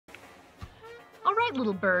All right,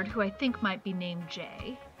 little bird, who I think might be named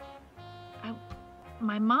Jay.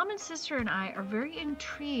 My mom and sister and I are very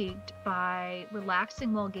intrigued by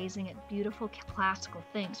relaxing while gazing at beautiful classical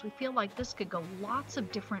things. We feel like this could go lots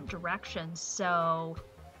of different directions. So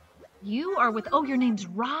you are with, oh, your name's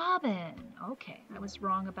Robin. Okay, I was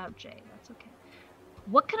wrong about Jay. That's okay.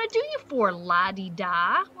 What can I do you for,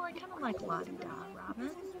 la-di-da? Well, I kind of like la-di-da,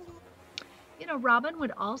 Robin. You know, Robin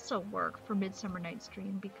would also work for Midsummer Night's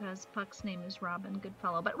Dream because Puck's name is Robin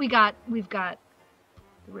Goodfellow. But we've got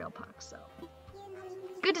the real Puck, so.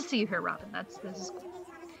 Good to see you here, Robin. This is cool.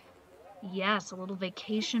 Yes, a little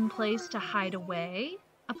vacation place to hide away.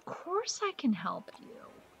 Of course I can help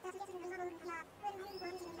you.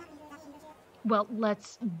 Well,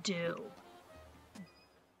 let's do.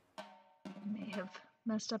 May have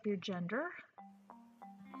messed up your gender.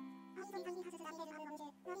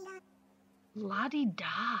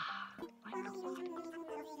 La-di-da.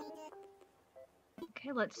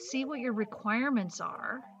 Okay, let's see what your requirements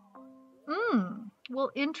are.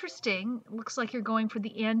 Well, interesting. Looks like you're going for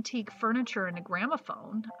the antique furniture and a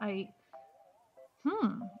gramophone. A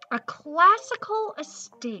classical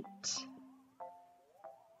estate.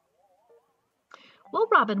 Well,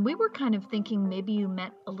 Robin, we were kind of thinking maybe you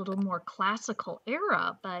meant a little more classical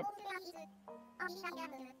era, but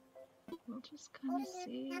we'll just kind of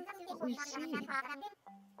see what we see.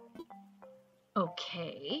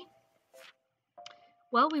 Okay.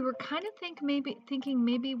 Well, we were kind of thinking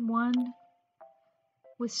maybe one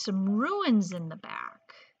with some ruins in the back.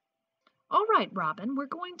 All right, Robin, we're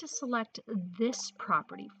going to select this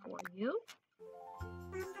property for you.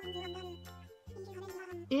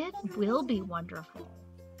 It will be wonderful.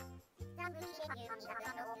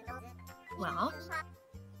 Well,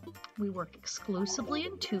 we work exclusively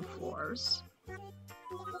in 2 floors.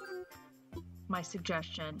 My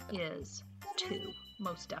suggestion is 2,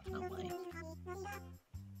 most definitely.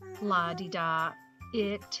 La-di-da,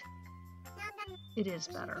 it is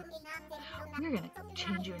better. We're going to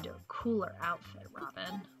change you into a cooler outfit,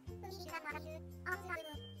 Robin.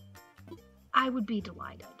 I would be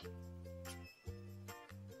delighted.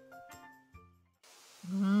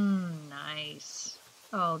 Nice.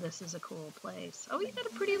 Oh, this is a cool place. Oh, you got a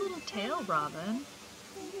pretty little tail, Robin.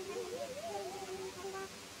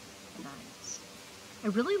 Nice. I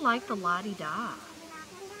really like the la-di-da.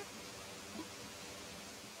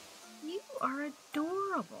 You are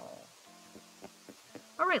adorable.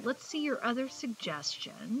 All right, let's see your other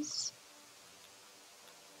suggestions.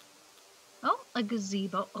 Oh, a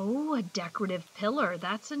gazebo. Oh, a decorative pillar.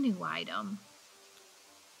 That's a new item.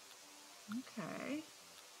 Okay.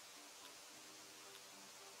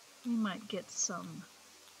 We might get some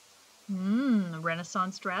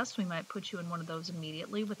Renaissance dress. We might put you in one of those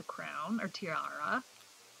immediately with a crown or tiara.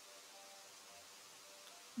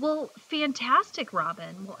 Well, fantastic,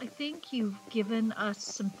 Robin. Well, I think you've given us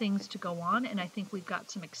some things to go on, and I think we've got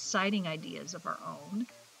some exciting ideas of our own.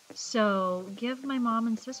 So give my mom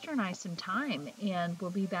and sister and I some time, and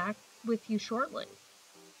we'll be back with you shortly.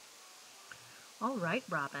 All right,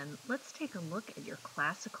 Robin, let's take a look at your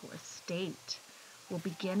classical estate. We'll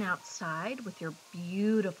begin outside with your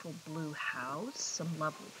beautiful blue house, some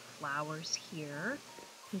lovely flowers here.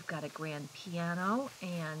 We've got a grand piano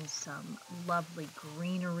and some lovely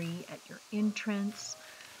greenery at your entrance.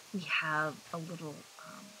 We have a little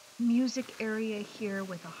music area here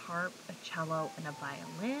with a harp, a cello, and a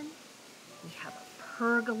violin. We have a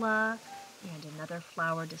pergola and another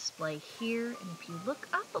flower display here. And if you look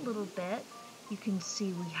up a little bit, you can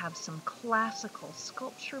see we have some classical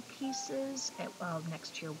sculpture pieces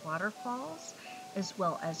next to your waterfalls, as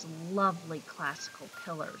well as lovely classical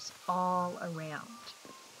pillars all around.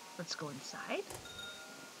 Let's go inside.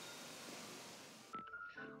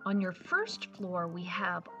 On your first floor, we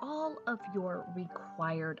have all of your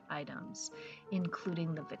required items,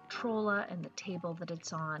 including the Victrola and the table that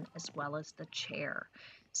it's on, as well as the chair.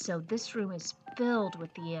 So this room is filled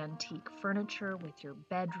with the antique furniture, with your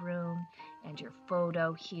bedroom and your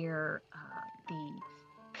photo here. The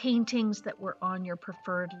paintings that were on your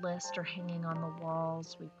preferred list are hanging on the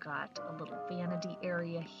walls. We've got a little vanity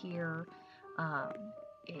area here,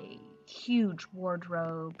 a huge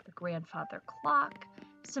wardrobe, a grandfather clock,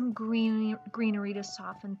 some greenery to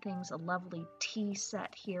soften things, a lovely tea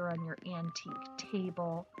set here on your antique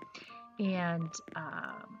table, and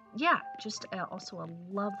just also a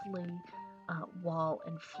lovely wall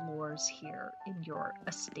and floors here in your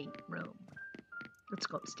estate room. Let's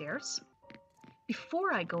go upstairs.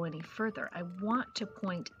 Before I go any further, I want to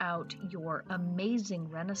point out your amazing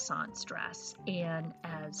Renaissance dress, and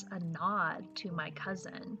as a nod to my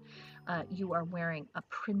cousin, you are wearing a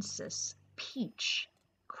Princess Peach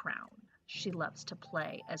crown. She loves to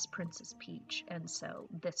play as Princess Peach, and so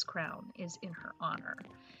this crown is in her honor.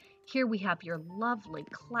 Here we have your lovely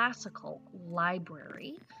classical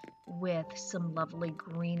library with some lovely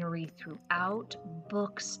greenery throughout,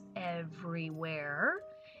 books everywhere.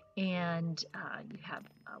 And you have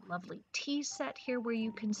a lovely tea set here where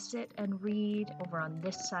you can sit and read. Over on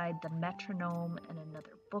this side, the metronome and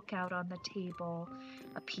another book out on the table,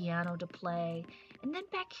 a piano to play. And then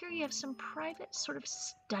back here you have some private sort of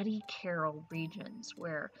study carrel regions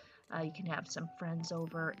where you can have some friends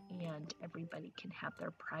over and everybody can have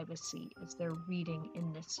their privacy as they're reading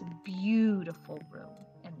in this beautiful room.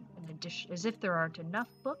 And in addition, as if there aren't enough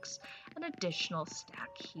books, an additional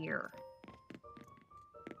stack here.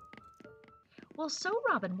 Well, so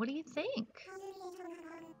Robin, what do you think?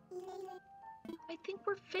 I think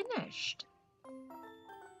we're finished.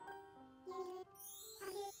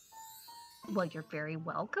 Well, you're very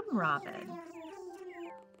welcome, Robin.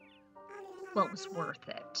 Well, it was worth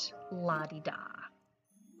it. La-di-da.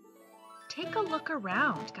 Take a look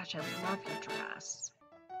around. Gosh, I love your dress.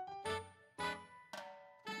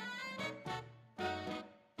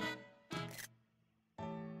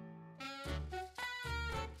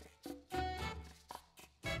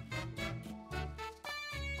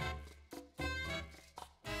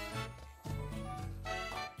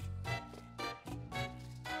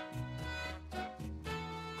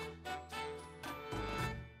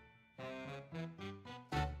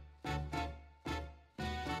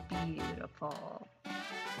 Beautiful.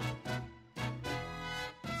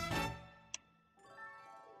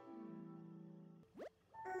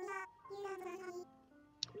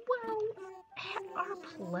 Well, our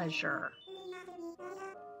pleasure.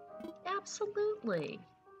 Absolutely.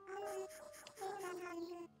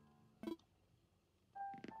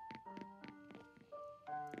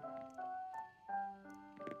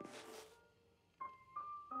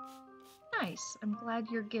 Nice. I'm glad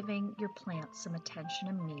you're giving your plants some attention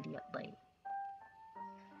immediately.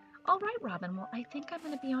 All right, Robin. Well, I think I'm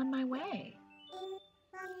going to be on my way.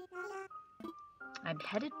 I'm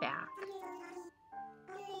headed back.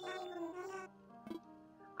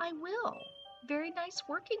 I will. Very nice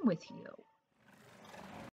working with you.